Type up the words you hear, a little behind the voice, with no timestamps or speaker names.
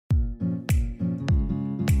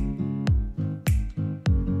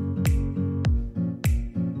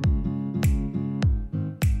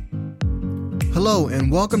Hello,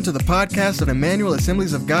 and welcome to the podcast of Emmanuel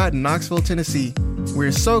Assemblies of God in Knoxville, Tennessee.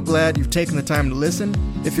 We're so glad you've taken the time to listen.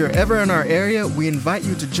 If you're ever in our area, we invite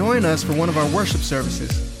you to join us for one of our worship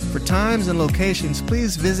services. For times and locations,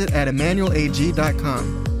 please visit at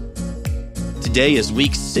emmanuelag.com. Today is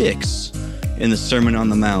week 6 in the Sermon on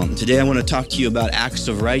the Mount. Today I want to talk to you about acts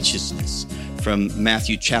of righteousness from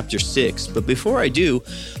Matthew chapter 6. But before I do,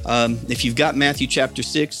 if you've got Matthew chapter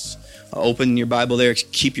 6, open your Bible there.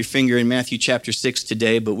 Keep your finger in Matthew chapter 6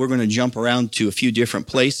 today, but we're going to jump around to a few different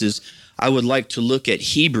places. I would like to look at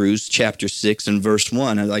Hebrews chapter 6 and verse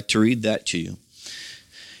 1. I'd like to read that to you.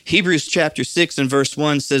 Hebrews chapter 6 and verse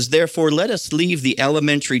 1 says, "Therefore let us leave the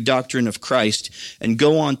elementary doctrine of Christ and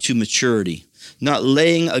go on to maturity, not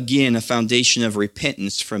laying again a foundation of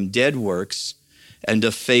repentance from dead works and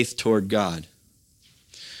of faith toward God."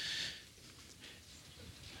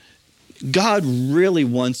 God really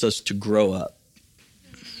wants us to grow up.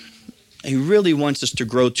 He really wants us to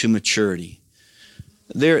grow to maturity.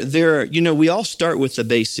 We all start with the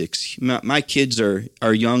basics. My kids are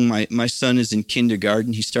young. My son is in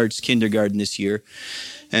kindergarten. He starts kindergarten this year.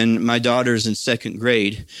 And my daughter's in 2nd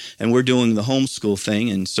grade. And we're doing the homeschool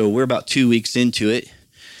thing. And so we're about 2 weeks into it.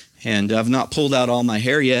 And I've not pulled out all my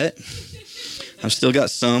hair yet. I've still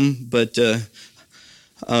got some. But,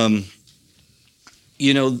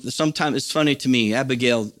 sometimes it's funny to me.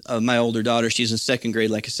 Abigail, my older daughter, she's in 2nd grade,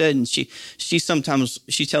 like I said, and she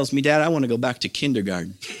tells me, "Dad, I want to go back to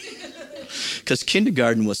kindergarten," because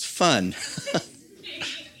kindergarten was fun.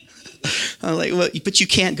 I'm like, well, but you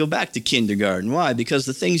can't go back to kindergarten. Why? Because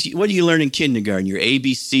what do you learn in kindergarten? Your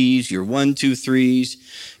ABCs, your 1, 2, 3s,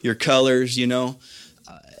 your colors,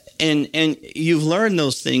 And you've learned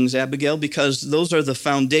those things, Abigail, because those are the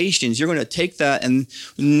foundations. You're going to take that, and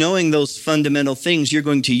knowing those fundamental things, you're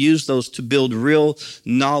going to use those to build real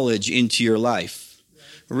knowledge into your life,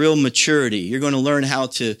 real maturity. You're going to learn how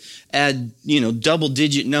to add,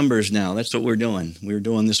 double-digit numbers now. That's what we're doing. We're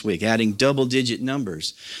doing this week, adding double-digit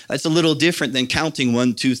numbers. That's a little different than counting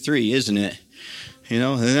 1, 2, 3, isn't it?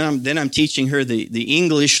 And then I'm teaching her the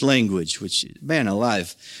English language, which, man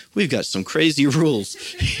alive, we've got some crazy rules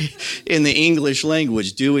in the English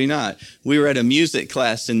language, do we not? We were at a music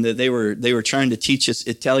class, and they were trying to teach us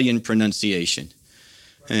Italian pronunciation.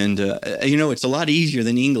 And, it's a lot easier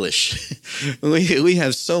than English. We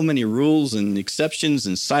have so many rules and exceptions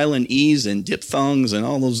and silent E's and diphthongs and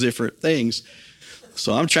all those different things.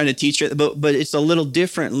 So I'm trying to teach her, but it's a little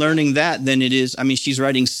different learning that than it is. She's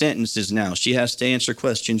writing sentences now. She has to answer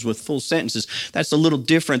questions with full sentences. That's a little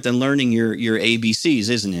different than learning your ABCs,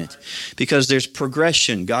 isn't it? Because there's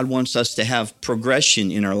progression. God wants us to have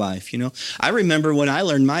progression in our life, I remember when I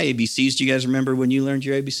learned my ABCs. Do you guys remember when you learned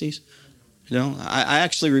your ABCs? I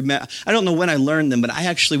actually remember, I don't know when I learned them, but I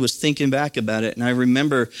actually was thinking back about it. And I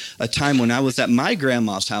remember a time when I was at my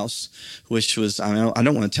grandma's house, which was, I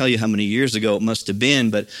don't want to tell you how many years ago it must have been,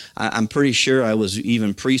 but I'm pretty sure I was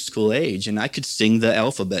even preschool age, and I could sing the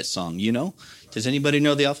alphabet song, Does anybody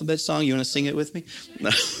know the alphabet song? You want to sing it with me?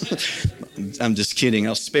 I'm just kidding.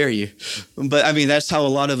 I'll spare you. But that's how a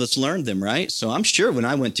lot of us learned them, right? So I'm sure when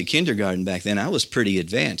I went to kindergarten back then, I was pretty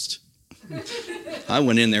advanced. I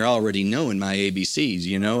went in there already knowing my ABCs,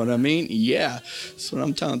 you know what I mean? Yeah, that's what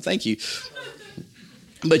I'm telling. Thank you.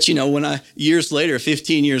 But, when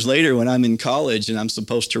 15 years later, when I'm in college and I'm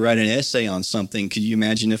supposed to write an essay on something, could you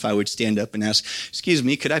imagine if I would stand up and ask, "Excuse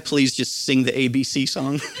me, could I please just sing the ABC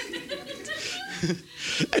song?"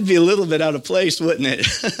 That'd be a little bit out of place, wouldn't it?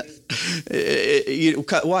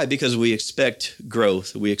 Why? Because we expect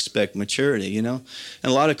growth. We expect maturity, And a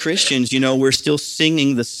lot of Christians, we're still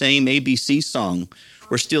singing the same ABC song.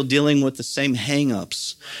 We're still dealing with the same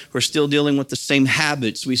hang-ups. We're still dealing with the same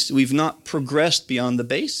habits. We've not progressed beyond the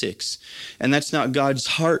basics. And that's not God's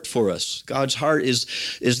heart for us. God's heart is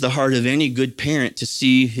the heart of any good parent to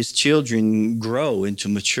see his children grow into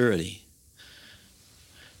maturity.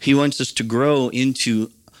 He wants us to grow into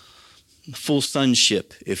full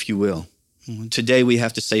sonship, if you will. Today we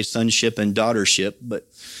have to say sonship and daughtership, but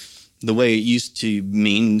the way it used to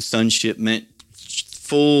mean sonship meant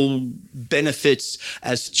full benefits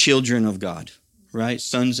as children of God, right?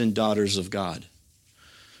 Sons and daughters of God.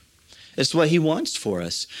 It's what he wants for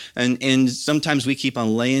us. And sometimes we keep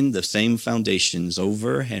on laying the same foundations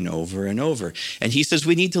over and over and over. And he says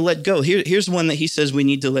we need to let go. Here's one that he says we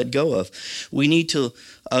need to let go of. We need to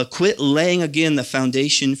quit laying again the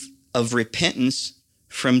foundation of repentance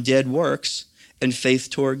from dead works and faith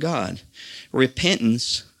toward God.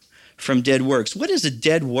 Repentance from dead works. What is a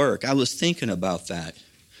dead work? I was thinking about that.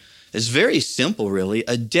 It's very simple, really.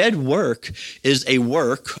 A dead work is a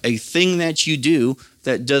thing that you do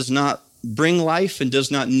that does not bring life and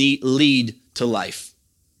does not lead to life.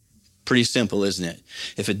 Pretty simple, isn't it?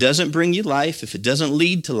 If it doesn't bring you life, if it doesn't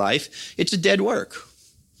lead to life, it's a dead work.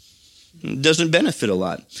 It doesn't benefit a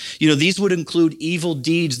lot. These would include evil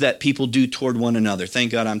deeds that people do toward one another.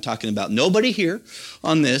 Thank God I'm talking about nobody here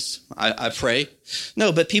on this, I pray.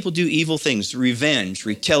 No, but people do evil things: revenge,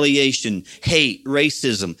 retaliation, hate,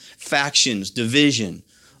 racism, factions, division,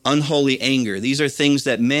 unholy anger. These are things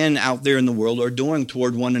that men out there in the world are doing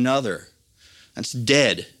toward one another. That's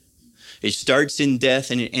dead. It starts in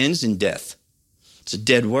death and it ends in death. It's a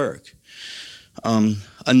dead work.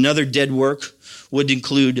 Another dead work would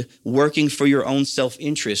include working for your own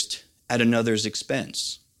self-interest at another's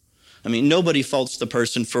expense. Nobody faults the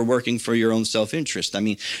person for working for your own self-interest.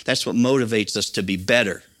 That's what motivates us to be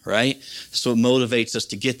better, right? That's what motivates us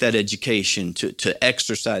to get that education, to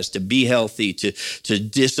exercise, to be healthy, to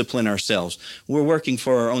discipline ourselves. We're working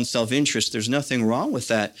for our own self-interest. There's nothing wrong with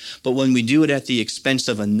that. But when we do it at the expense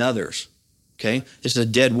of another's, okay, this is a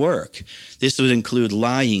dead work. This would include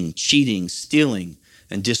lying, cheating, stealing,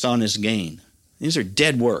 and dishonest gain. These are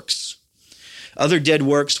dead works. Other dead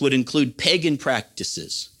works would include pagan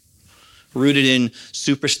practices rooted in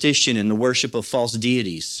superstition and the worship of false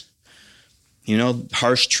deities.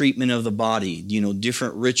 Harsh treatment of the body,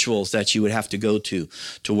 different rituals that you would have to go to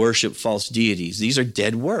worship false deities. These are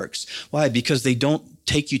dead works. Why? Because they don't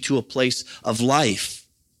take you to a place of life.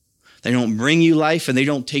 They don't bring you life and they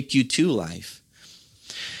don't take you to life.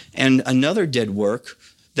 And another dead work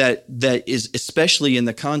that is especially in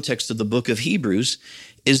the context of the book of Hebrews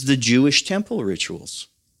is the Jewish temple rituals.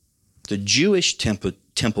 The Jewish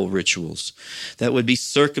temple rituals. That would be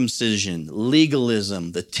circumcision,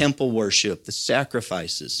 legalism, the temple worship, the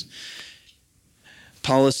sacrifices.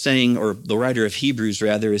 Paul is saying, or the writer of Hebrews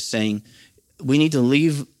rather, is saying, we need to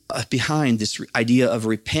leave behind this idea of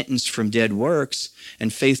repentance from dead works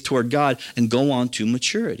and faith toward God and go on to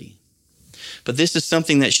maturity. But this is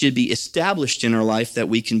something that should be established in our life that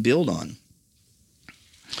we can build on.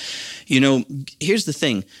 Here's the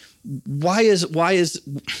thing. Why is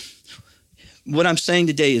what I'm saying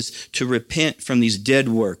today is to repent from these dead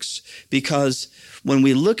works? Because when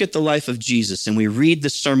we look at the life of Jesus and we read the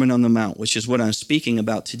Sermon on the Mount, which is what I'm speaking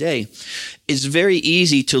about today, it's very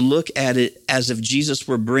easy to look at it as if Jesus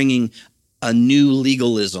were bringing a new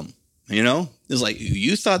legalism. It's like,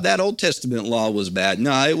 you thought that Old Testament law was bad.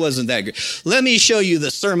 No, it wasn't that good. Let me show you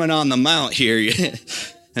the Sermon on the Mount here.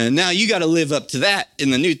 And now you got to live up to that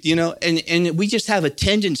in the new, and we just have a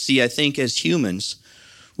tendency, I think, as humans,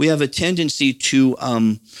 we have a tendency to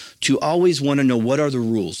always want to know, what are the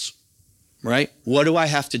rules, right? What do I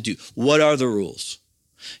have to do? What are the rules?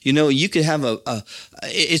 You could have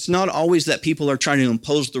it's not always that people are trying to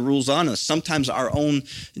impose the rules on us. Sometimes our own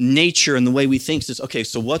nature and the way we think says, okay,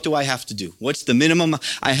 so what do I have to do? What's the minimum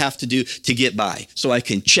I have to do to get by so I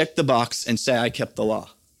can check the box and say I kept the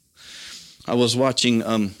law? I was watching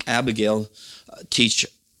Abigail teach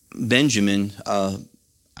Benjamin.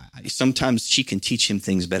 Sometimes she can teach him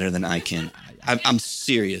things better than I can. I'm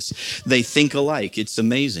serious. They think alike. It's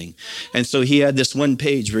amazing. And so he had this one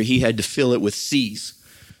page where he had to fill it with C's.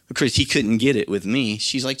 Of course, he couldn't get it with me.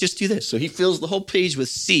 She's like, just do this. So he fills the whole page with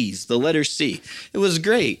C's, the letter C. It was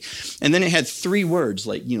great. And then it had 3 words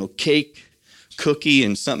like, cake, cookie,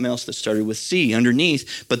 and something else that started with C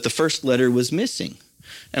underneath, but the first letter was missing.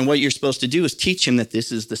 And what you're supposed to do is teach him that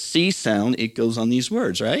this is the C sound. It goes on these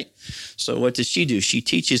words, right? So what does she do? She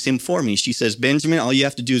teaches him for me. She says, Benjamin, all you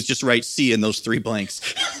have to do is just write C in those 3 blanks.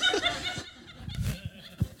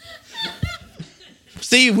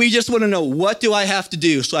 See, we just want to know, what do I have to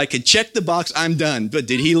do so I can check the box, I'm done. But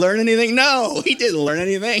did he learn anything? No, he didn't learn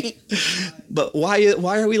anything. But why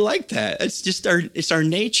are we like that? It's just our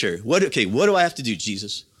nature. What do I have to do,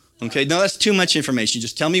 Jesus? Okay, no, that's too much information.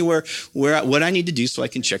 Just tell me what I need to do so I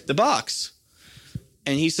can check the box.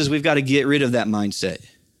 And he says we've got to get rid of that mindset.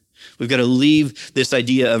 We've got to leave this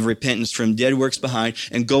idea of repentance from dead works behind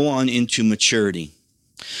and go on into maturity.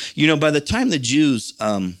 By the time that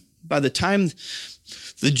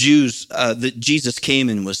Jesus came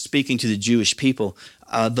and was speaking to the Jewish people,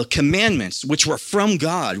 the commandments, which were from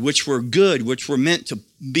God, which were good, which were meant to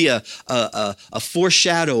be a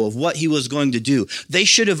foreshadow of what he was going to do, they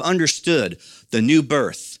should have understood the new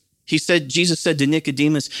birth. Jesus said to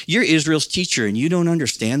Nicodemus, you're Israel's teacher and you don't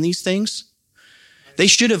understand these things? They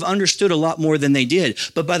should have understood a lot more than they did.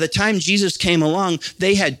 But by the time Jesus came along,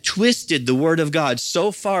 they had twisted the word of God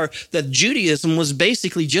so far that Judaism was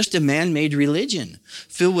basically just a man-made religion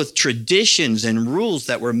filled with traditions and rules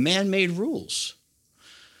that were man-made rules.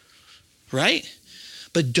 Right?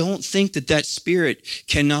 But don't think that spirit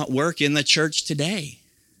cannot work in the church today.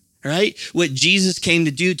 right? What Jesus came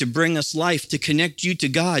to do to bring us life, to connect you to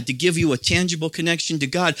God, to give you a tangible connection to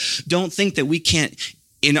God. Don't think that we can't,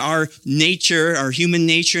 in our nature, our human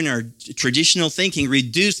nature and our traditional thinking,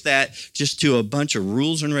 reduce that just to a bunch of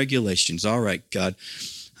rules and regulations. All right, God,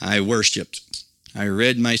 I worshiped. I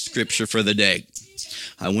read my scripture for the day.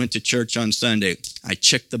 I went to church on Sunday. I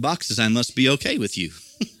checked the boxes. I must be okay with you.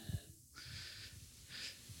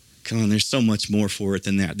 Come on, there's so much more for it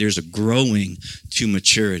than that. There's a growing to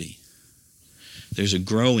maturity. There's a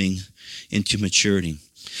growing into maturity.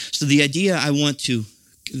 So the idea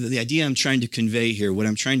I'm trying to convey here, what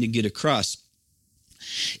I'm trying to get across,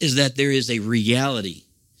 is that there is a reality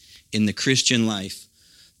in the Christian life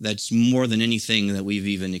that's more than anything that we've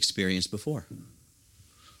even experienced before.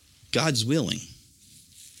 God's willing.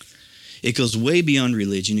 It goes way beyond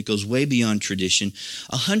religion. It goes way beyond tradition.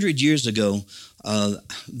 100 years ago,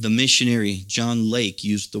 the missionary John Lake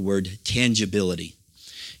used the word tangibility.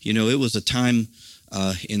 You know, it was a time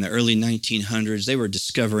in the early 1900s. They were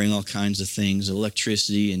discovering all kinds of things,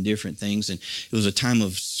 electricity and different things, and it was a time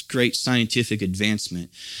of great scientific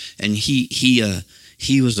advancement. And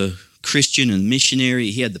he was a Christian and missionary.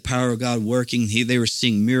 He had the power of God working. They were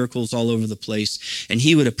seeing miracles all over the place, and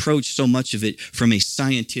he would approach so much of it from a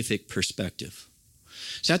scientific perspective.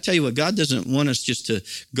 So I tell you what, God doesn't want us just to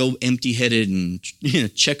go empty-headed and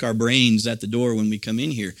check our brains at the door when we come in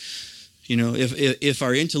here. You know, if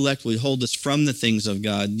our intellect would hold us from the things of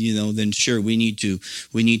God, then sure, we need to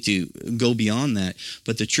go beyond that.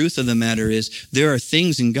 But the truth of the matter is, there are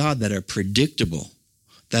things in God that are predictable,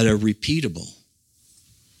 that are repeatable.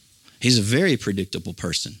 He's a very predictable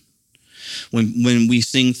person. When we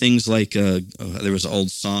sing things like, there was an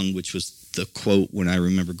old song which was the quote when I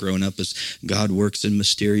remember growing up is, God works in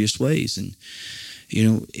mysterious ways. And,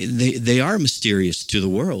 they are mysterious to the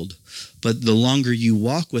world. But the longer you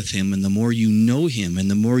walk with him and the more you know him and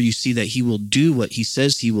the more you see that he will do what he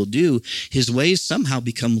says he will do, his ways somehow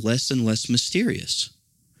become less and less mysterious.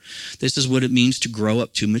 This is what it means to grow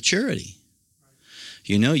up to maturity.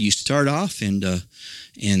 You start off and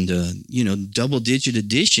double-digit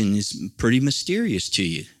addition is pretty mysterious to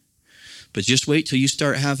you. But just wait till you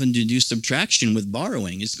start having to do subtraction with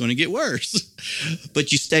borrowing. It's going to get worse.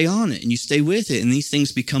 But you stay on it and you stay with it, and these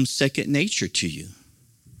things become second nature to you.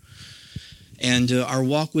 And our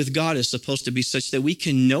walk with God is supposed to be such that we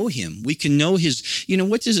can know him. We can know his,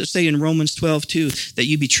 what does it say in Romans 12:2? That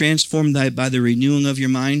you be transformed by the renewing of your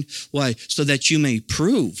mind. Why? So that you may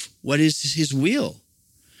prove what is his will.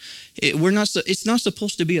 It's not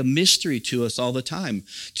supposed to be a mystery to us all the time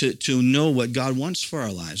to know what God wants for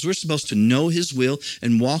our lives. We're supposed to know his will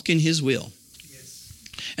and walk in his will. Yes.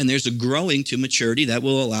 And there's a growing to maturity that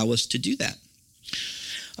will allow us to do that.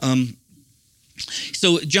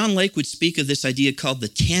 So John Lake would speak of this idea called the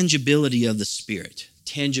tangibility of the Spirit.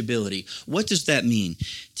 Tangibility. What does that mean?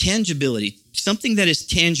 Tangibility. Something that is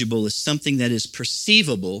tangible is something that is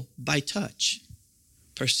perceivable by touch.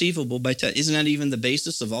 Perceivable by touch. Isn't that even the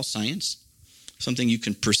basis of all science? Something you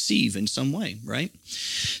can perceive in some way, right?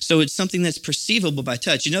 So it's something that's perceivable by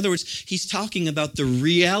touch. In other words, he's talking about the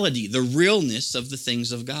reality, the realness of the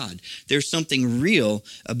things of God. There's something real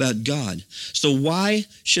about God. So why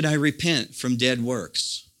should I repent from dead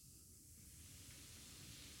works?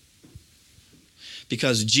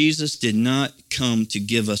 Because Jesus did not come to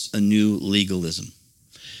give us a new legalism.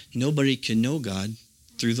 Nobody can know God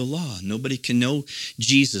through the law. Nobody can know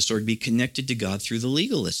Jesus or be connected to God through the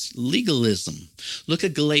legalism. Look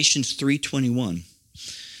at Galatians 3:21.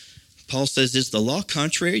 Paul says, is the law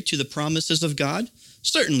contrary to the promises of God?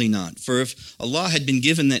 Certainly not. For if a law had been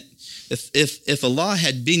given that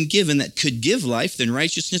could give life, then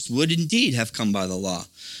righteousness would indeed have come by the law.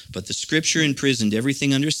 But the scripture imprisoned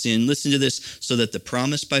everything under sin. Listen to this, so that the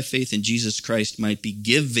promise by faith in Jesus Christ might be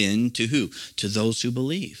given to who? To those who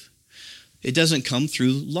believe. It doesn't come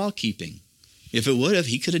through law keeping. If it would have,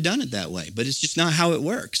 he could have done it that way. But it's just not how it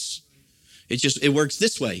works. It works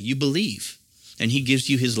this way. You believe, and he gives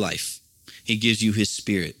you his life. He gives you his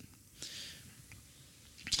Spirit.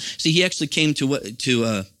 See, he actually came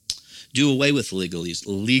to do away with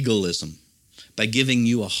legalism by giving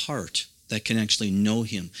you a heart that can actually know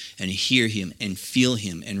him and hear him and feel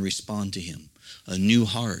him and respond to him. A new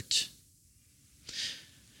heart.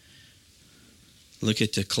 Look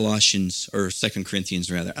at Colossians, or 2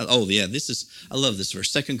 Corinthians rather. Oh yeah, I love this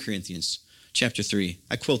verse. 2 Corinthians chapter 3.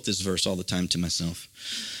 I quote this verse all the time to myself.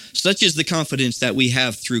 Such is the confidence that we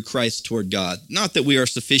have through Christ toward God. Not that we are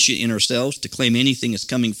sufficient in ourselves to claim anything is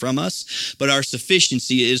coming from us, but our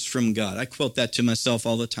sufficiency is from God. I quote that to myself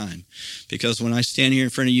all the time, because when I stand here in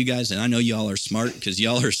front of you guys, and I know y'all are smart because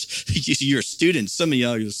y'all are, you're students. Some of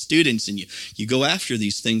y'all are students, and you go after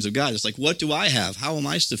these things of God. It's like, what do I have? How am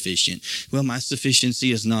I sufficient? Well, my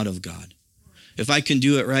sufficiency is not of God. If I can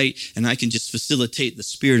do it right and I can just facilitate the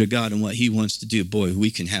Spirit of God and what He wants to do, boy,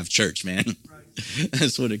 we can have church, man.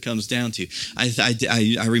 That's what it comes down to.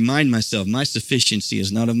 I remind myself, my sufficiency is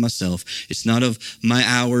not of myself. It's not of my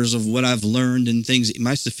hours of what I've learned and things.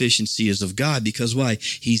 My sufficiency is of God, because why?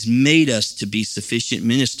 He's made us to be sufficient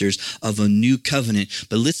ministers of a new covenant.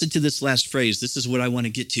 But listen to this last phrase. This is what I want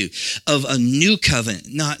to get to. Of a new covenant,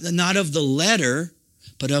 not of the letter,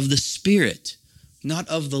 but of the Spirit. Not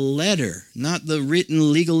of the letter, not the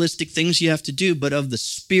written legalistic things you have to do, but of the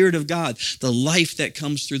Spirit of God, the life that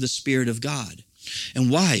comes through the Spirit of God.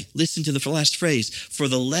 And why? Listen to the last phrase. For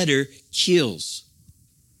the letter kills,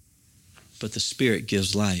 but the Spirit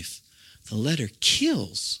gives life. The letter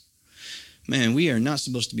kills. Man, we are not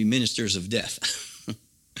supposed to be ministers of death.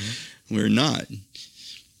 We're not.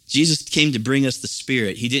 Jesus came to bring us the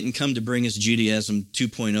Spirit. He didn't come to bring us Judaism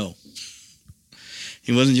 2.0.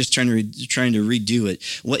 He wasn't just trying to redo it.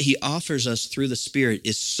 What He offers us through the Spirit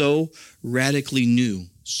is so radically new,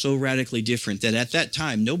 so radically different, that at that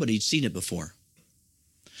time, nobody had seen it before.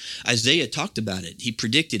 Isaiah talked about it. He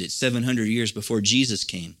predicted it 700 years before Jesus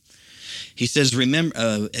came. He says, remember,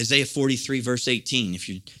 Isaiah 43, verse 18, if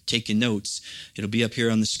you're taking notes, it'll be up here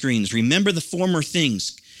on the screens. Remember the former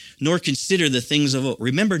things, nor consider the things of old.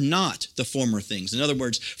 Remember not the former things. In other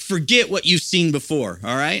words, forget what you've seen before,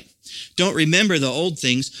 all right? Don't remember the old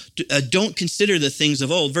things. Don't consider the things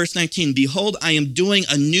of old. Verse 19, behold, I am doing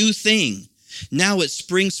a new thing. Now it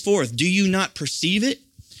springs forth. Do you not perceive it?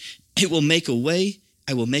 It will make a way.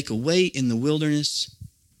 I will make a way in the wilderness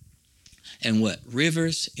and what?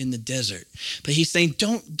 Rivers in the desert. But He's saying,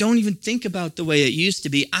 don't even think about the way it used to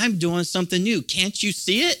be. I'm doing something new. Can't you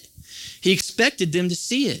see it? He expected them to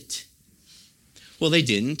see it. Well, they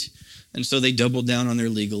didn't. And so they doubled down on their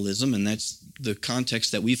legalism, and that's the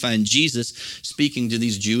context that we find Jesus speaking to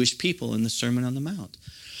these Jewish people in the Sermon on the Mount.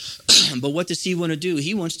 But what does He want to do?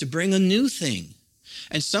 He wants to bring a new thing.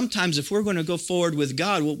 And sometimes if we're going to go forward with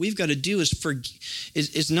God, what we've got to do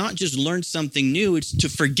is not just learn something new, it's to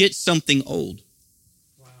forget something old.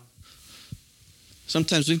 Wow.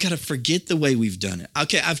 Sometimes we've got to forget the way we've done it.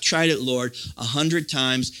 Okay, I've tried it, Lord, 100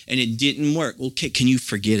 times, and it didn't work. Okay, can you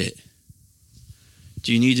forget it?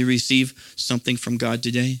 Do you need to receive something from God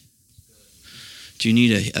today? Do you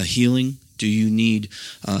need a healing? Do you need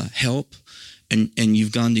help? And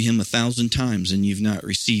you've gone to Him 1,000 times and you've not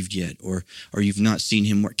received yet, or you've not seen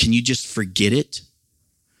Him work. Can you just forget it?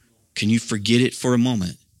 Can you forget it for a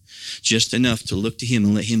moment? Just enough to look to Him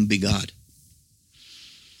and let Him be God.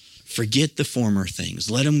 Forget the former things.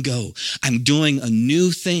 Let them go. I'm doing a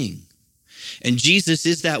new thing. And Jesus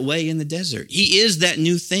is that way in the desert. He is that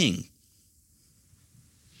new thing.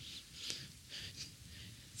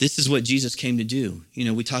 This is what Jesus came to do. You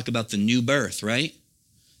know, we talk about the new birth, right?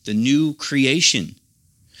 The new creation.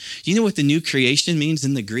 You know what the new creation means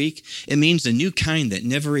in the Greek? It means a new kind that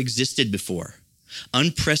never existed before.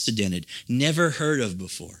 Unprecedented, never heard of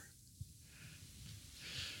before.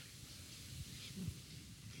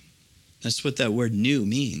 That's what that word new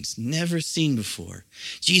means. Never seen before.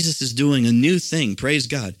 Jesus is doing a new thing. Praise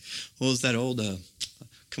God. What was that old,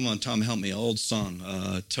 come on, Tom, help me, old song.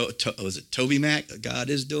 Was it Toby Mac?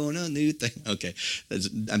 God is doing a new thing. Okay,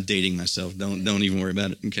 I'm dating myself. Don't even worry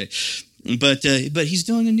about it. Okay. But He's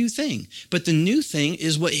doing a new thing. But the new thing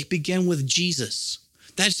is what began with Jesus.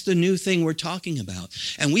 That's the new thing we're talking about.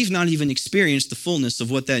 And we've not even experienced the fullness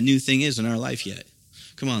of what that new thing is in our life yet.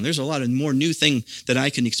 Come on, there's a lot of more new thing that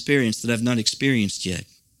I can experience that I've not experienced yet.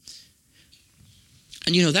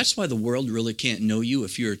 And you know, that's why the world really can't know you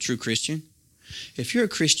if you're a true Christian. If you're a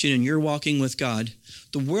Christian and you're walking with God,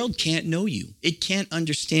 the world can't know you. It can't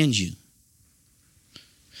understand you.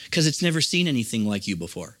 Because it's never seen anything like you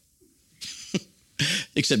before.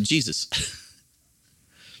 Except Jesus.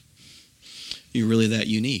 You're really that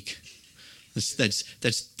unique.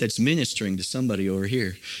 That's ministering to somebody over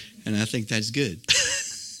here. And I think that's good.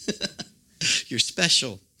 You're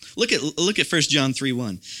special. Look at 1 John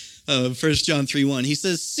 3:1. 1 John 3:1. He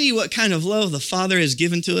says, see what kind of love the Father has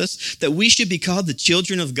given to us, that we should be called the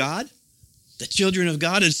children of God. The children of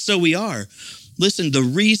God, and so we are. Listen, the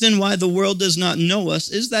reason why the world does not know us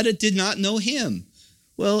is that it did not know Him.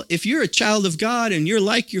 Well, if you're a child of God and you're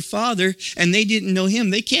like your Father and they didn't know Him,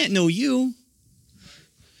 they can't know you.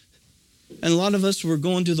 And a lot of us, we're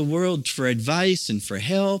going through the world for advice and for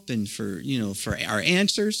help and for our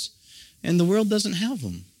answers. And the world doesn't have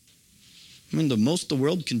them. I mean, the most the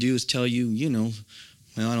world can do is tell you,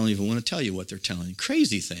 well, I don't even want to tell you what they're telling you.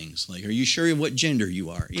 Crazy things like, are you sure what gender you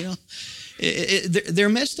are? They're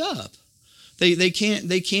messed up. They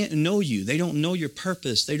can't know you. They don't know your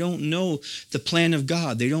purpose. They don't know the plan of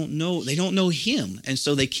God. They don't know Him, and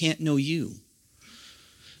so they can't know you.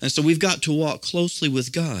 And so we've got to walk closely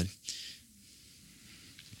with God.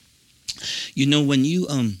 When you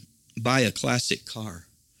buy a classic car,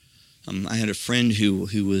 I had a friend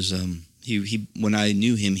who was he when I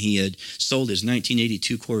knew him, he had sold his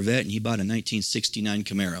 1982 Corvette and he bought a 1969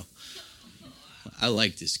 Camaro. I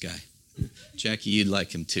like this guy. Jackie, you'd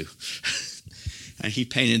like him too. And he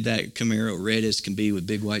painted that Camaro red as can be with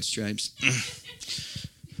big white stripes.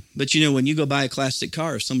 But when you go buy a classic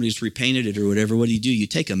car, if somebody's repainted it or whatever, what do? You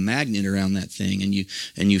take a magnet around that thing and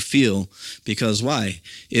you feel, because why?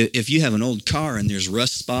 If you have an old car and there's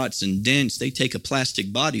rust spots and dents, they take a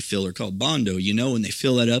plastic body filler called Bondo, and they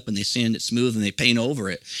fill that up and they sand it smooth and they paint over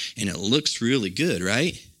it, and it looks really good,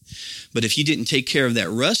 right? But if you didn't take care of that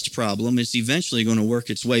rust problem, it's eventually going to work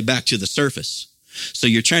its way back to the surface. So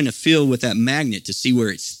you're trying to feel with that magnet to see where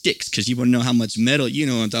it sticks, because you want to know how much metal, you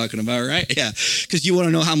know what I'm talking about, right? Yeah, because you want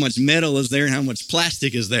to know how much metal is there and how much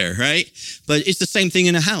plastic is there, right? But it's the same thing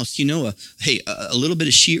in a house. A little bit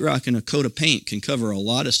of sheetrock and a coat of paint can cover a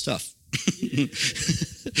lot of stuff.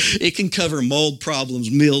 It can cover mold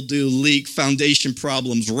problems, mildew, leak, foundation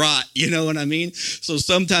problems, rot, you know what I mean? So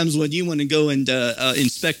sometimes when you want to go and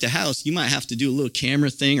inspect a house, you might have to do a little camera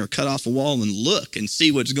thing or cut off a wall and look and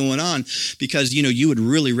see what's going on, because you would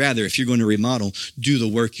really rather, if you're going to remodel, do the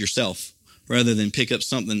work yourself rather than pick up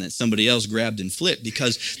something that somebody else grabbed and flipped,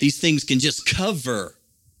 because these things can just cover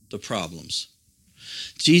the problems.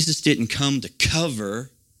 Jesus didn't come to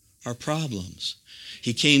cover our problems.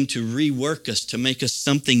 He came to rework us, to make us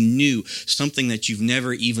something new, something that you've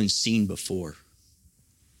never even seen before.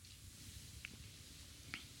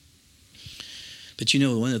 But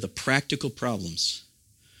one of the practical problems,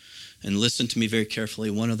 and listen to me very carefully,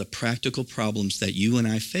 one of the practical problems that you and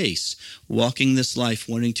I face walking this life,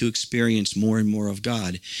 wanting to experience more and more of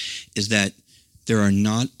God, is that there are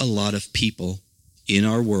not a lot of people in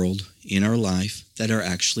our world, in our life, that are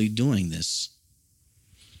actually doing this.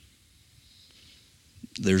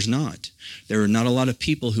 There's not. There are not a lot of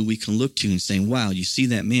people who we can look to and say, wow, you see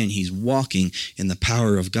that man, he's walking in the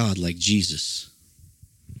power of God like Jesus.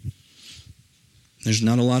 There's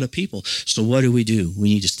not a lot of people. So what do? We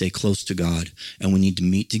need to stay close to God, and we need to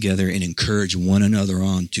meet together and encourage one another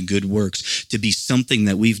on to good works, to be something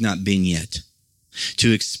that we've not been yet,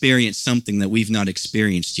 to experience something that we've not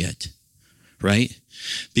experienced yet, right?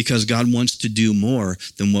 Because God wants to do more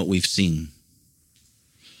than what we've seen.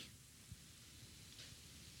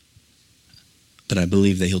 But I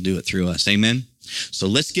believe that He'll do it through us. Amen? So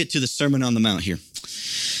let's get to the Sermon on the Mount here.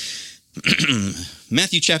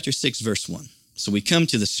 Matthew chapter 6, verse 1. So we come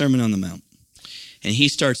to the Sermon on the Mount. And He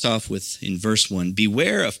starts off with, in verse 1,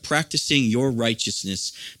 beware of practicing your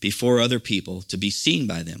righteousness before other people to be seen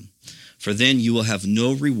by them, for then you will have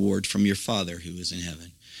no reward from your Father who is in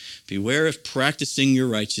heaven. Beware of practicing your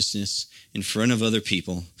righteousness in front of other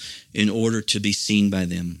people in order to be seen by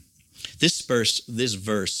them. This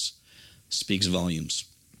verse speaks volumes.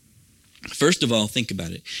 First of all, think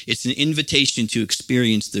about it. It's an invitation to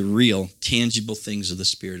experience the real, tangible things of the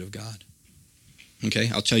Spirit of God. Okay,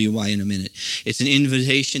 I'll tell you why in a minute. It's an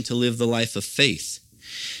invitation to live the life of faith.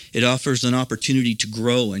 It offers an opportunity to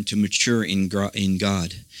grow and to mature in God.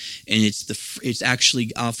 And it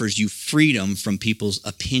actually offers you freedom from people's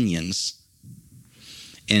opinions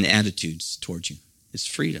and attitudes towards you. It's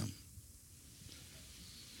freedom.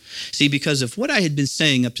 See, because if what I had been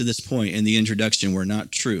saying up to this point in the introduction were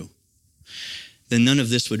not true, then none of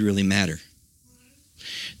this would really matter.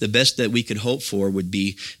 The best that we could hope for would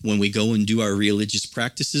be when we go and do our religious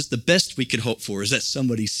practices, the best we could hope for is that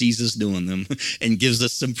somebody sees us doing them and gives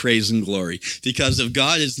us some praise and glory. Because if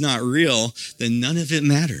God is not real, then none of it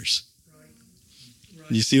matters.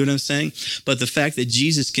 You see what I'm saying? But the fact that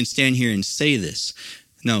Jesus can stand here and say this,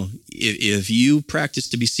 no, if you practice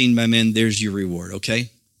to be seen by men, there's your reward, okay?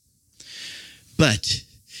 But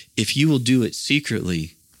if you will do it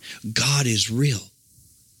secretly, God is real,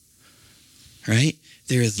 right?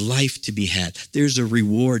 There is life to be had. There's a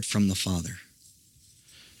reward from the Father.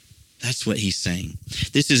 That's what He's saying.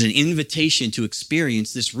 This is an invitation to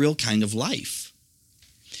experience this real kind of life.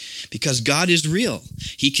 Because God is real.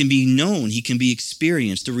 He can be known. He can be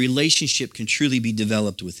experienced. A relationship can truly be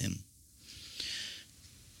developed with Him.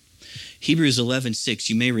 Hebrews 11:6,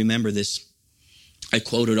 you may remember this. I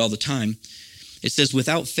quote it all the time. It says,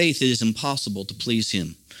 without faith, it is impossible to please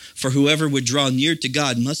him. For whoever would draw near to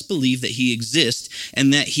God must believe that he exists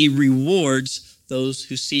and that he rewards those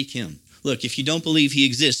who seek him. Look, if you don't believe he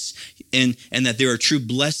exists and that there are true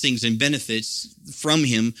blessings and benefits from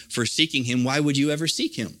him for seeking him, why would you ever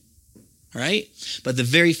seek him? Right? But the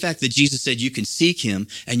very fact that Jesus said you can seek him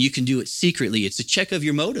and you can do it secretly, it's a check of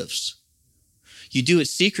your motives. You do it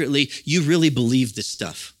secretly, you really believe this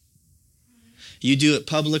stuff. You do it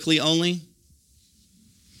publicly only.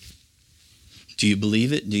 Do you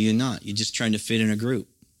believe it? Do you not? You're just trying to fit in a group.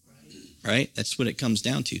 Right? That's what it comes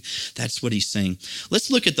down to. That's what he's saying.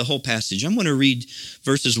 Let's look at the whole passage. I'm going to read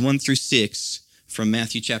verses 1 through 6 from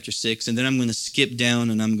Matthew chapter 6, and then I'm going to skip down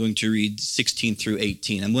and I'm going to read 16 through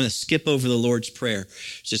 18. I'm going to skip over the Lord's Prayer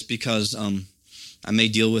just because I may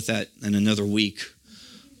deal with that in another week.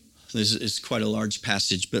 This is quite a large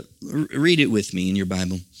passage, but read it with me in your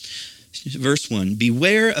Bible. Verse 1,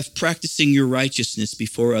 beware of practicing your righteousness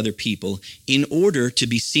before other people in order to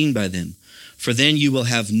be seen by them, for then you will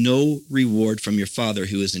have no reward from your Father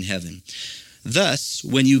who is in heaven. Thus,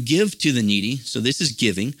 when you give to the needy, so this is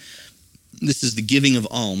giving, this is the giving of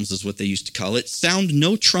alms is what they used to call it, sound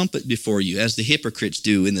no trumpet before you, as the hypocrites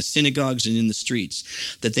do in the synagogues and in the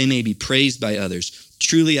streets, that they may be praised by others.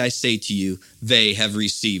 Truly I say to you, they have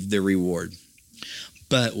received their reward.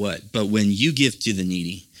 But what? But when you give to the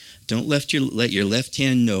needy, don't let your left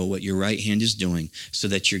hand know what your right hand is doing, so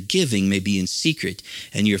that your giving may be in secret,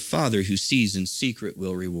 and your Father who sees in secret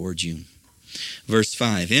will reward you. Verse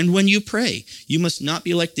 5, and when you pray, you must not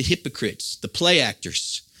be like the hypocrites, the play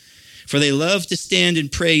actors, for they love to stand and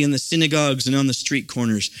pray in the synagogues and on the street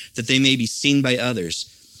corners, that they may be seen by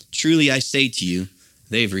others. Truly I say to you,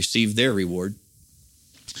 they've received their reward.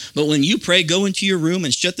 But when you pray, go into your room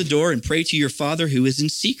and shut the door and pray to your Father who is in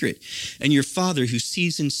secret, and your Father who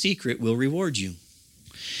sees in secret will reward you.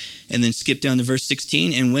 And then skip down to verse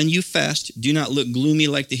 16. And when you fast, do not look gloomy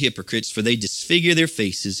like the hypocrites, for they disfigure their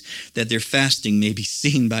faces, that their fasting may be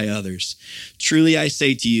seen by others. Truly I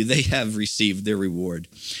say to you, they have received their reward.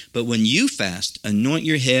 But when you fast, anoint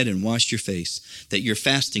your head and wash your face, that your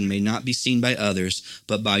fasting may not be seen by others,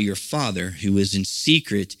 but by your Father who is in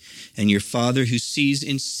secret, and your Father who sees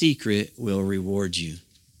in secret will reward you.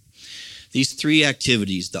 These three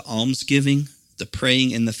activities, the almsgiving, the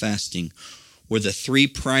praying, and the fasting, were the three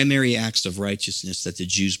primary acts of righteousness that the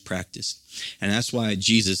Jews practiced. And that's why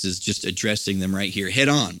Jesus is just addressing them right here head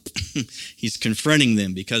on. He's confronting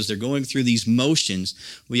them because they're going through these motions,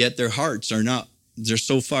 but yet their hearts are not, they're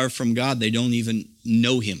so far from God, they don't even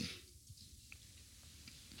know him.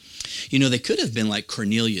 You know, they could have been like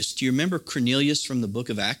Cornelius. Do you remember Cornelius from the book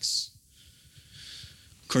of Acts?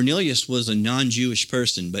 Cornelius was a non-Jewish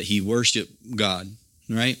person, but he worshiped God.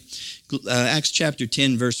 Right? Acts chapter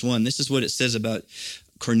 10, verse 1. This is what it says about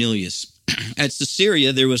Cornelius. At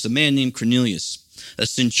Caesarea, there was a man named Cornelius, a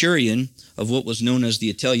centurion of what was known as the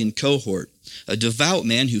Italian cohort, a devout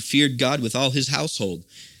man who feared God with all his household.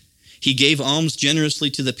 He gave alms generously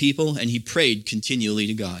to the people, and he prayed continually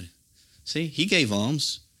to God. See, he gave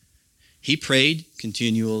alms. He prayed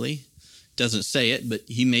continually. Doesn't say it, but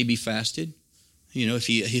he maybe fasted. You know, if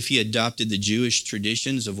he adopted the Jewish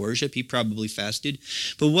traditions of worship, he probably fasted.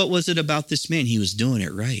 But what was it about this man? He was doing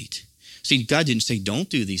it right. See, God didn't say, don't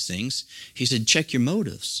do these things. He said, check your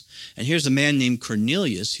motives. And here's a man named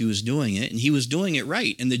Cornelius who was doing it, and he was doing it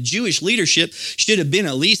right. And the Jewish leadership should have been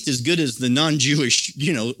at least as good as the non-Jewish,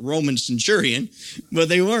 Roman centurion, but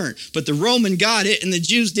they weren't. But the Roman got it, and the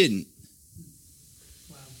Jews didn't.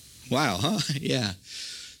 Wow, huh? Yeah.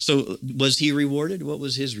 So was he rewarded? What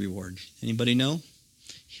was his reward? Anybody know?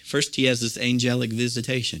 First, he has this angelic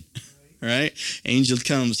visitation. Right? Angel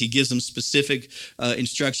comes. He gives them specific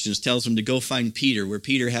instructions, tells them to go find Peter, where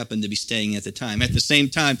Peter happened to be staying at the time. At the same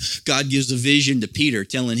time, God gives a vision to Peter,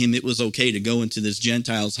 telling him it was okay to go into this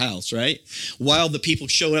Gentile's house, right? While the people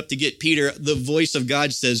show up to get Peter, the voice of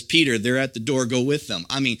God says, Peter, they're at the door, go with them.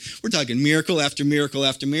 I mean, we're talking miracle after miracle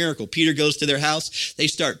after miracle. Peter goes to their house, they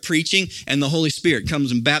start preaching, and the Holy Spirit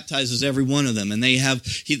comes and baptizes every one of them, and they have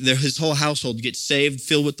his whole household gets saved,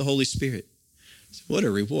 filled with the Holy Spirit. What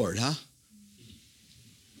a reward, huh?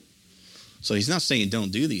 So he's not saying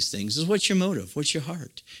don't do these things. This is what's your motive? What's your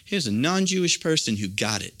heart? Here's a non-Jewish person who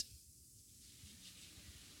got it.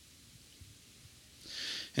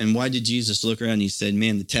 And why did Jesus look around and he said,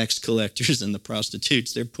 man, the tax collectors and the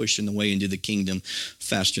prostitutes, they're pushing the way into the kingdom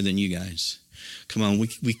faster than you guys. Come on,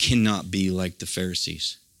 we cannot be like the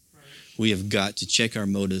Pharisees. We have got to check our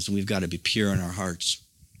motives, and we've got to be pure in our hearts.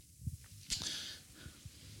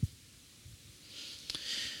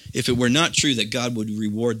 If it were not true that God would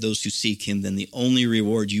reward those who seek him, then the only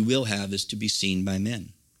reward you will have is to be seen by men.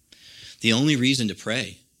 The only reason to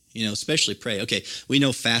pray, especially pray. Okay, we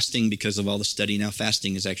know fasting, because of all the study now,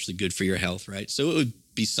 fasting is actually good for your health, right? So it would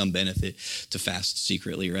be some benefit to fast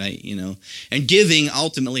secretly, right? And giving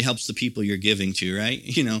ultimately helps the people you're giving to, right?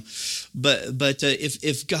 But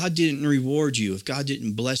if God didn't reward you, if God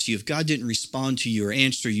didn't bless you, if God didn't respond to you or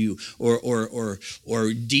answer you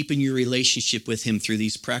or deepen your relationship with him through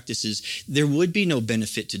these practices, there would be no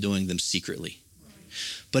benefit to doing them secretly.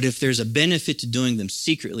 But if there's a benefit to doing them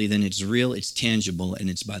secretly, then it's real, it's tangible, and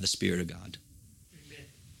it's by the Spirit of God. Amen.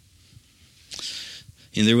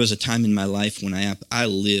 And there was a time in my life when I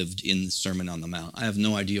lived in the Sermon on the Mount. I have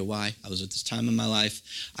no idea why. I was at this time in my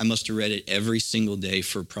life. I must have read it every single day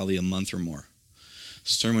for probably a month or more.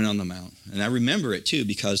 Sermon on the Mount. And I remember it too,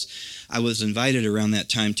 because I was invited around that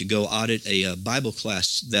time to go audit a Bible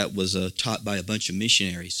class that was taught by a bunch of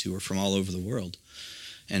missionaries who were from all over the world.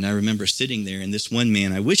 And I remember sitting there, and this one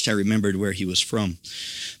man, I wished I remembered where he was from,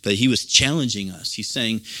 but he was challenging us. He's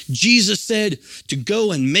saying, Jesus said to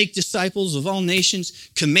go and make disciples of all nations,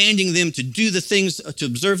 commanding them to do the things, to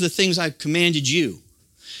observe the things I've commanded you.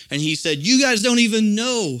 And he said, you guys don't even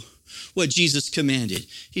know what Jesus commanded.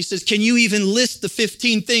 He says, can you even list the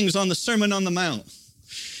 15 things on the Sermon on the Mount?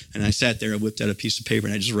 And I sat there and whipped out a piece of paper,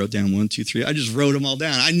 and I just wrote down 1, 2, 3. I just wrote them all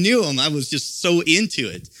down. I knew them. I was just so into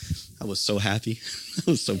it. I was so happy.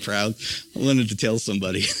 I was so proud. I wanted to tell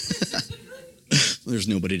somebody. There's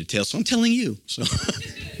nobody to tell, so I'm telling you. So,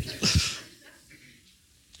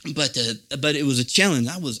 but it was a challenge.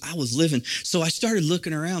 I was living. So I started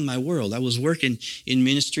looking around my world. I was working in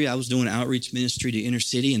ministry. I was doing outreach ministry to inner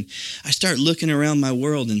city, and I started looking around my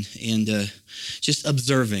world and just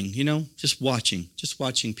observing. Just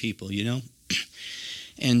watching people.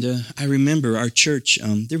 And I remember our church,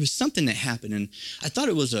 there was something that happened, and I thought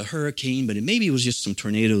it was a hurricane, but maybe it was just some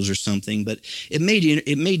tornadoes or something, but it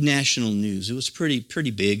made national news. It was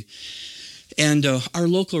pretty big. And our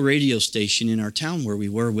local radio station in our town where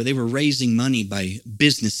they were raising money by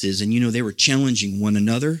businesses, and they were challenging one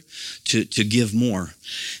another to give more.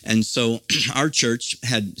 And so our church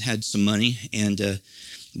had some money, and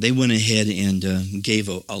they went ahead and gave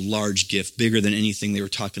a large gift, bigger than anything they were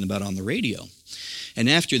talking about on the radio. And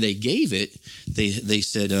after they gave it, they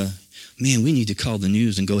said, man, we need to call the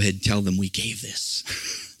news and go ahead and tell them we gave this.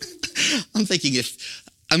 I'm thinking, if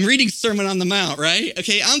I'm reading Sermon on the Mount, right?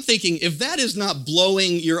 Okay, I'm thinking, if that is not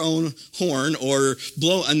blowing your own horn or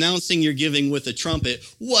announcing your giving with a trumpet,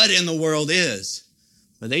 what in the world is?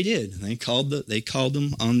 But they did. They called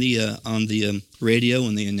them on the radio,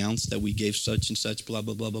 and they announced that we gave such and such, blah,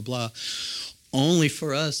 blah, blah, blah, blah. Only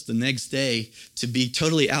for us the next day to be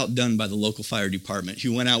totally outdone by the local fire department,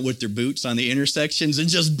 who went out with their boots on the intersections and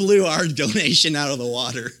just blew our donation out of the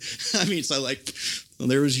water. I mean, so well,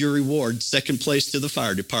 there was your reward, second place to the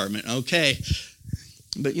fire department. Okay.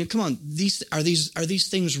 But come on, are these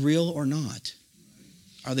things real or not?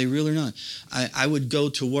 Are they real or not? I would go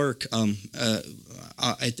to work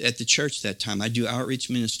at the church that time. I do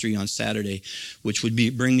outreach ministry on Saturday, which would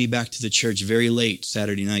bring me back to the church very late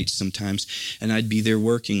Saturday nights sometimes, and I'd be there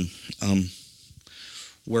working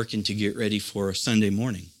to get ready for Sunday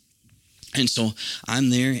morning. And so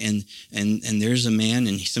I'm there, and there's a man,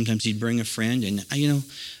 and sometimes he'd bring a friend, and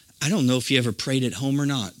I don't know if he ever prayed at home or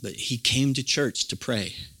not, but he came to church to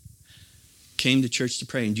pray. And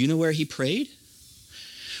do you know where he prayed?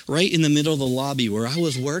 Right in the middle of the lobby where I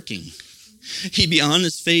was working. He'd be on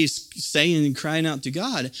his face saying and crying out to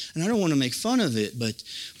God, and I don't want to make fun of it, but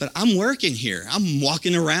I'm working here. I'm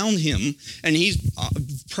walking around him, and he's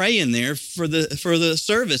praying there for the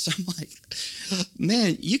service. I'm like,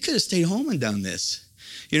 man, you could have stayed home and done this,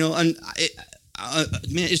 And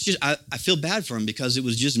it's just I feel bad for him, because it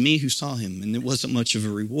was just me who saw him, and it wasn't much of a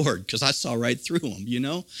reward because I saw right through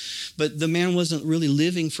him, But the man wasn't really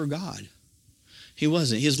living for God. He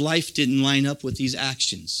wasn't. His life didn't line up with these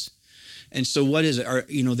actions. And so what is it?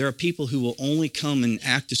 There are people who will only come and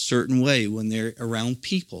act a certain way when they're around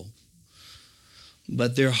people.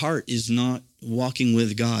 But their heart is not walking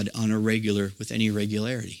with God with any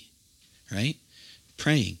regularity, right?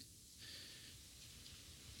 Praying.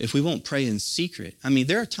 If we won't pray in secret,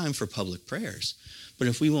 there are times for public prayers, but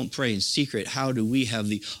if we won't pray in secret, how do we have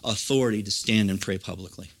the authority to stand and pray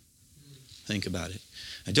publicly? Think about it.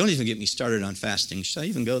 And don't even get me started on fasting. Should I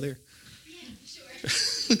even go there? Yeah,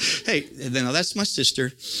 sure. Hey, now that's my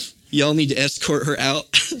sister. Y'all need to escort her out.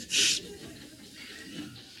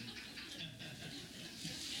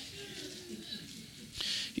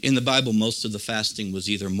 In the Bible, most of the fasting was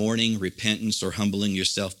either mourning, repentance, or humbling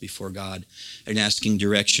yourself before God and asking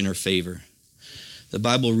direction or favor. The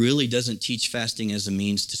Bible really doesn't teach fasting as a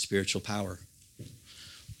means to spiritual power.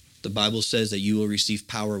 The Bible says that you will receive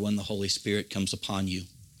power when the Holy Spirit comes upon you.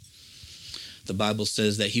 The Bible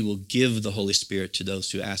says that he will give the Holy Spirit to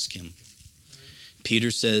those who ask him.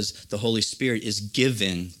 Peter says the Holy Spirit is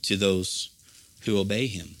given to those who obey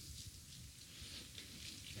him.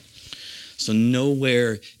 So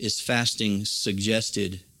nowhere is fasting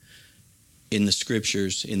suggested in the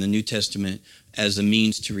scriptures, in the New Testament, as a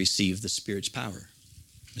means to receive the Spirit's power.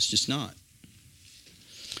 It's just not.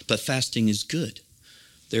 But fasting is good.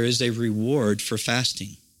 There is a reward for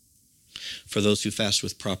fasting for those who fast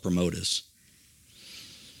with proper motives.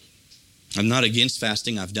 I'm not against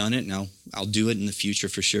fasting. I've done it, and I'll do it in the future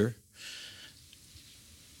for sure.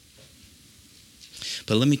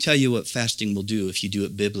 But let me tell you what fasting will do if you do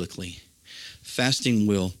it biblically. Fasting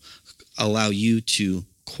will allow you to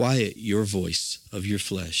quiet your voice of your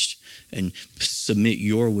flesh and submit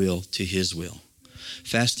your will to his will.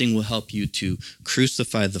 Fasting will help you to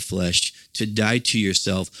crucify the flesh, to die to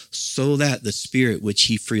yourself, so that the Spirit which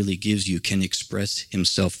he freely gives you can express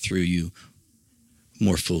himself through you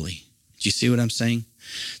more fully. Do you see what I'm saying?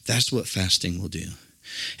 That's what fasting will do.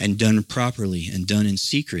 And done properly and done in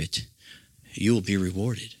secret, you will be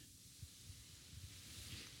rewarded.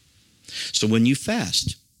 So when you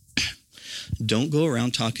fast, don't go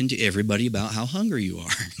around talking to everybody about how hungry you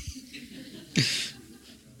are.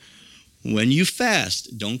 When you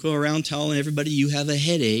fast, don't go around telling everybody you have a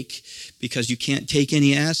headache because you can't take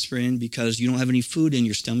any aspirin because you don't have any food in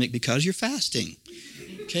your stomach because you're fasting.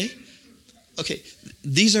 Okay? Okay,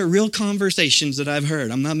 these are real conversations that I've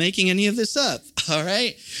heard. I'm not making any of this up, all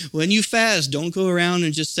right? When you fast, don't go around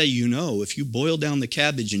and just say, if you boil down the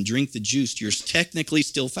cabbage and drink the juice, you're technically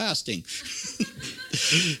still fasting.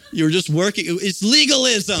 You're just working. It's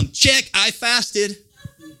legalism. Check, I fasted.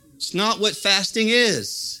 It's not what fasting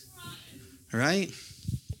is, all right?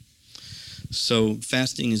 So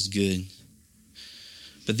fasting is good.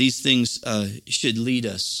 But these things should lead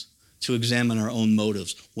us to examine our own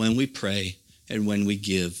motives when we pray and when we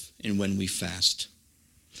give and when we fast.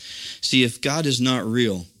 See, if God is not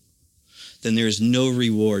real, then there is no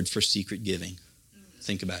reward for secret giving.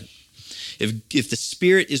 Think about it. If the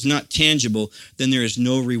Spirit is not tangible, then there is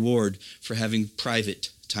no reward for having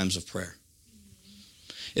private times of prayer.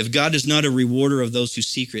 If God is not a rewarder of those who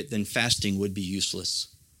seek it, then fasting would be useless,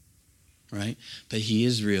 right? But he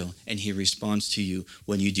is real, and he responds to you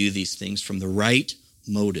when you do these things from the right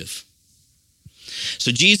motive.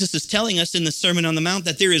 So Jesus is telling us in the Sermon on the Mount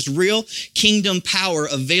that there is real kingdom power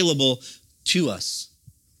available to us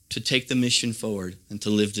to take the mission forward and to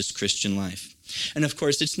live this Christian life. And of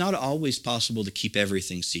course, it's not always possible to keep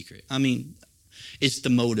everything secret. I mean, it's the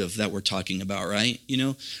motive that we're talking about, right?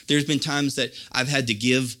 There's been times that I've had to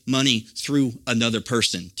give money through another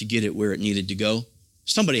person to get it where it needed to go.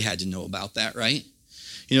 Somebody had to know about that, right?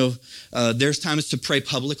 There's times to pray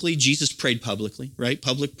publicly. Jesus prayed publicly, right?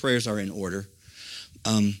 Public prayers are in order.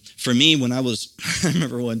 For me, I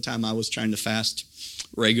remember one time I was trying to fast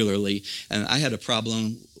regularly, and I had a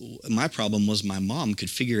problem. My problem was my mom could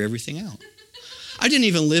figure everything out. I didn't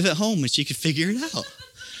even live at home, and she could figure it out.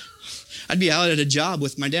 I'd be out at a job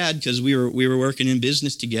with my dad because we were working in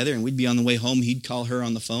business together, and we'd be on the way home. He'd call her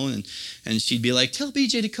on the phone, and she'd be like, "Tell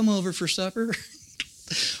BJ to come over for supper."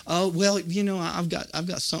 Oh, well, I've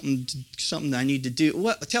got something I need to do.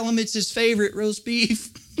 What? Tell him it's his favorite roast beef.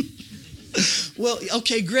 Well,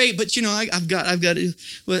 okay, great, but I've got to.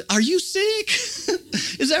 Well, are you sick?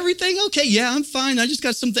 Is everything okay? Yeah, I'm fine. I just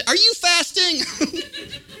got something. Are you fasting?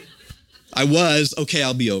 I was. Okay,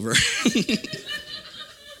 I'll be over.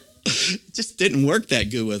 It just didn't work that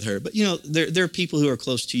good with her. But there are people who are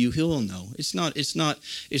close to you who will know. It's not. Let's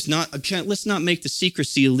not make the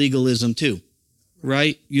secrecy a legalism too,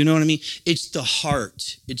 right? You know what I mean? It's the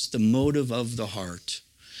heart. It's the motive of the heart,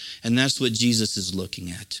 and that's what Jesus is looking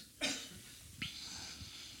at.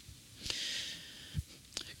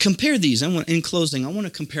 Compare these. In closing, I want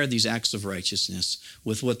to compare these acts of righteousness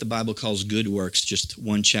with what the Bible calls good works, just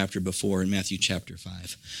one chapter before in Matthew chapter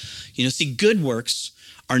 5. See, good works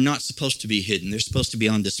are not supposed to be hidden. They're supposed to be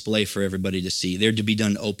on display for everybody to see. They're to be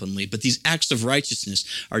done openly. But these acts of righteousness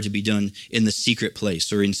are to be done in the secret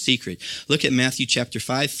place or in secret. Look at Matthew chapter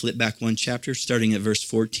 5. Flip back one chapter, starting at verse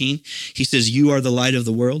 14. He says, "You are the light of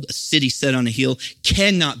the world. A city set on a hill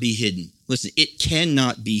cannot be hidden." Listen, it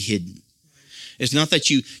cannot be hidden. It's not that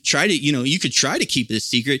you try to, you could try to keep it a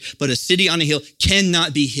secret, but a city on a hill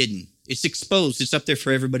cannot be hidden. It's exposed. It's up there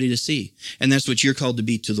for everybody to see. And that's what you're called to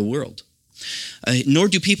be to the world. Nor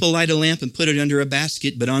do people light a lamp and put it under a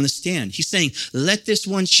basket, but on a stand. He's saying, let this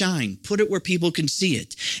one shine. Put it where people can see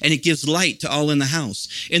it. And it gives light to all in the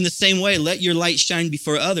house. In the same way, let your light shine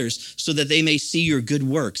before others so that they may see your good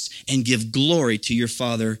works and give glory to your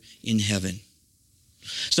Father in heaven.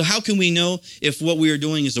 So how can we know if what we are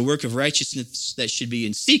doing is a work of righteousness that should be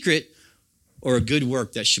in secret or a good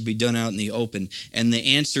work that should be done out in the open? And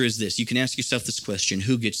the answer is this. You can ask yourself this question: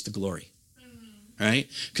 who gets the glory? Right?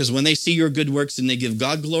 Because when they see your good works and they give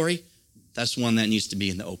God glory, that's one that needs to be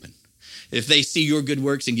in the open. If they see your good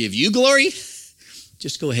works and give you glory,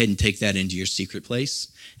 just go ahead and take that into your secret place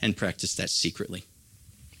and practice that secretly.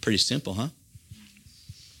 Pretty simple, huh?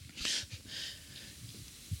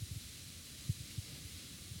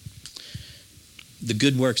 The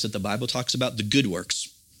good works that the Bible talks about, the good works,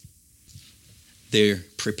 they're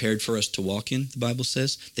prepared for us to walk in, the Bible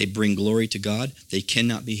says. They bring glory to God. They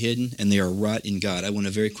cannot be hidden, and they are wrought in God. I want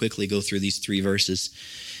to very quickly go through these 3 verses,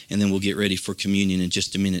 and then we'll get ready for communion in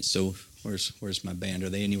just a minute. So where's my band? Are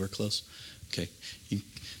they anywhere close? Okay.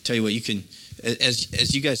 Tell you what, you can,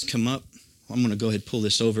 as you guys come up, I'm going to go ahead and pull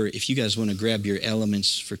this over. If you guys want to grab your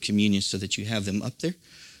elements for communion so that you have them up there,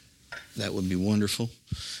 that would be wonderful.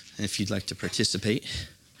 And if you'd like to participate.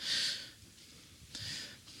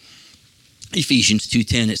 Ephesians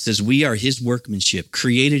 2:10, it says, we are his workmanship,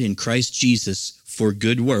 created in Christ Jesus for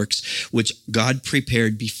good works, which God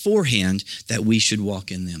prepared beforehand that we should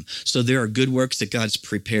walk in them. So there are good works that God's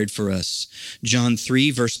prepared for us. John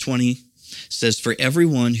 3, verse 20 says, for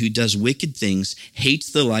everyone who does wicked things hates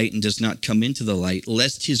the light and does not come into the light,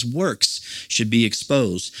 lest his works should be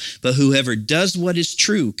exposed. But whoever does what is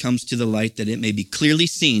true comes to the light, that it may be clearly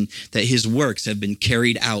seen that his works have been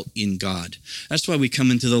carried out in God. That's why we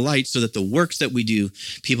come into the light, so that the works that we do,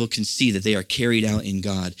 people can see that they are carried out in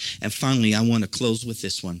God. And finally, I want to close with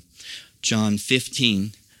this one. John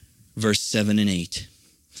 15, verse 7 and 8.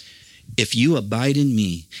 If you abide in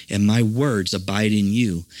me and my words abide in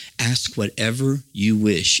you, ask whatever you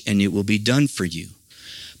wish and it will be done for you.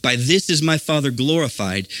 By this is my Father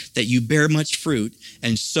glorified, that you bear much fruit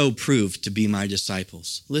and so prove to be my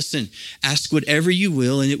disciples. Listen, ask whatever you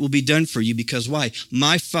will and it will be done for you, because why?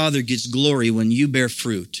 My Father gets glory when you bear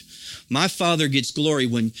fruit. My Father gets glory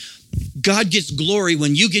when God gets glory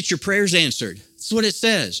when you get your prayers answered. That's what it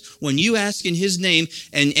says. When you ask in his name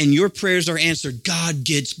and your prayers are answered, God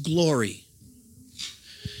gets glory.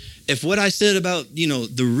 If what I said about,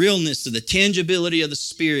 the realness of the tangibility of the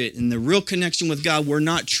Spirit and the real connection with God were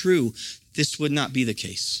not true, this would not be the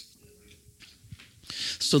case.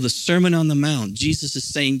 So the Sermon on the Mount, Jesus is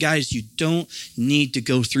saying, guys, you don't need to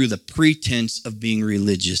go through the pretense of being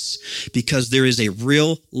religious, because there is a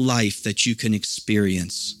real life that you can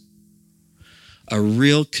experience. A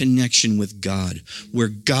real connection with God, where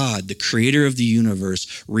God, the creator of the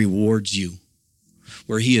universe, rewards you,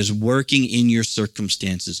 where he is working in your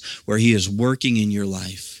circumstances, where he is working in your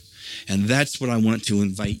life. And that's what I want to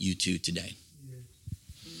invite you to today.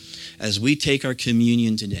 As we take our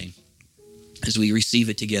communion today, as we receive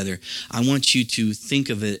it together, I want you to think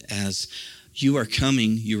of it as you are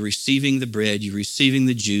coming, you're receiving the bread, you're receiving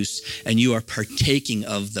the juice, and you are partaking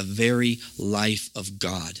of the very life of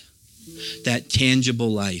God. That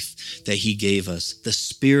tangible life that he gave us, the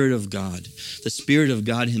Spirit of God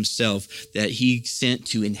himself that he sent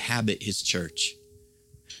to inhabit his church,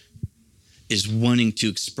 is wanting to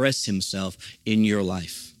express himself in your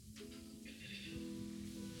life.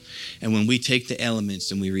 And when we take the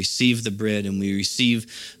elements and we receive the bread and we receive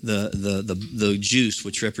the juice,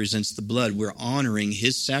 which represents the blood, we're honoring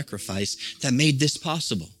his sacrifice that made this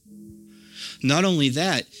possible. Not only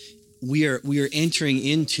that, we are entering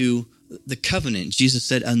into the covenant. Jesus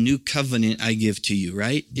said, a new covenant I give to you,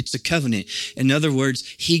 right? It's a covenant. In other words,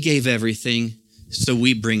 he gave everything, so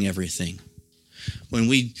we bring everything. When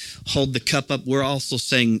we hold the cup up, we're also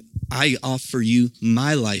saying, I offer you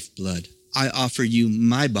my lifeblood. I offer you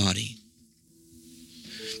my body.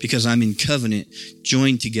 Because I'm in covenant,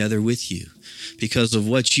 joined together with you. Because of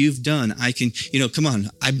what you've done, I can, come on,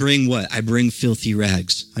 I bring what? I bring filthy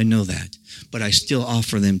rags. I know that. But I still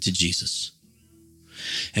offer them to Jesus.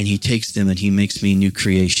 And he takes them and he makes me a new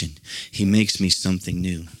creation. He makes me something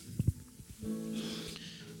new.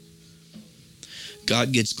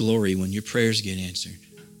 God gets glory when your prayers get answered.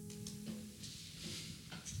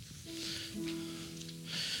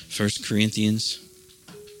 1 Corinthians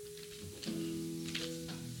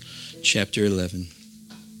chapter 11.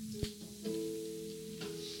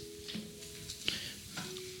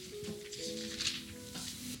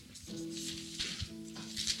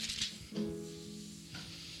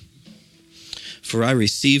 For I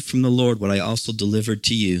received from the Lord what I also delivered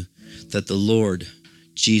to you, that the Lord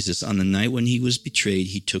Jesus, on the night when he was betrayed,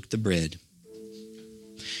 he took the bread.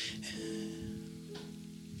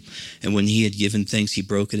 And when he had given thanks, he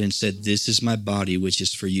broke it and said, "This is my body, which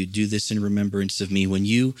is for you. Do this in remembrance of me." When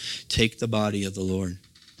you take the body of the Lord,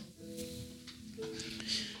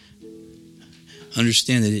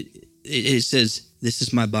 understand that it says, "This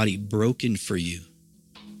is my body broken for you."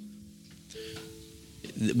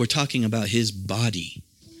 We're talking about his body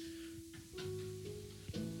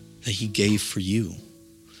that he gave for you,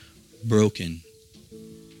 broken.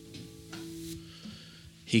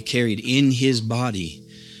 He carried in his body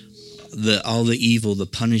all the evil, the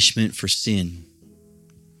punishment for sin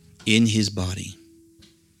in his body.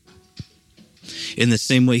 In the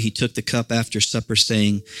same way, he took the cup after supper,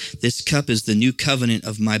 saying, "This cup is the new covenant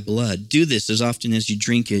of my blood. Do this as often as you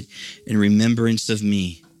drink it in remembrance of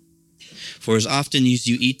me. For as often as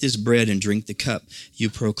you eat this bread and drink the cup, you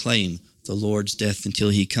proclaim the Lord's death until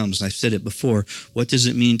he comes." I've said it before. What does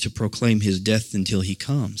it mean to proclaim his death until he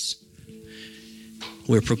comes?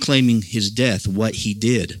 We're proclaiming his death, what he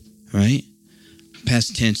did, right?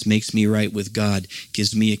 Past tense makes me right with God,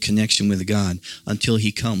 gives me a connection with God until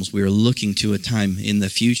he comes. We are looking to a time in the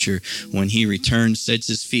future when he returns, sets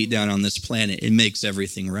his feet down on this planet, and makes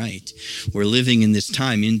everything right. We're living in this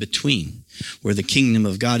time in between where the kingdom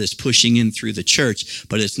of God is pushing in through the church,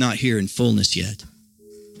 but it's not here in fullness yet.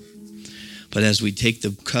 But as we take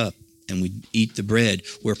the cup and we eat the bread,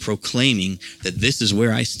 we're proclaiming that this is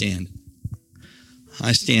where I stand.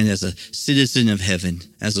 I stand as a citizen of heaven,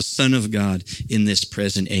 as a son of God in this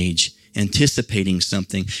present age, anticipating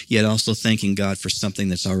something, yet also thanking God for something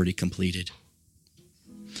that's already completed.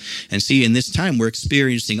 And see, in this time, we're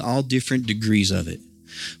experiencing all different degrees of it.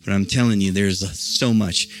 But I'm telling you, there's so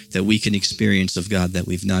much that we can experience of God that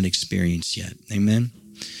we've not experienced yet. Amen?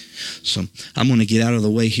 So I'm going to get out of the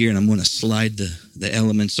way here, and I'm going to slide the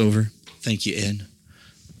elements over. Thank you, Ed.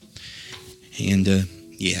 And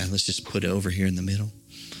let's just put it over here in the middle.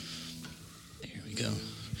 There we go.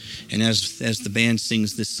 And as the band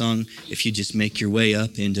sings this song, if you just make your way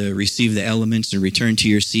up and receive the elements and return to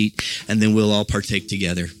your seat, and then we'll all partake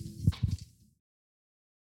together.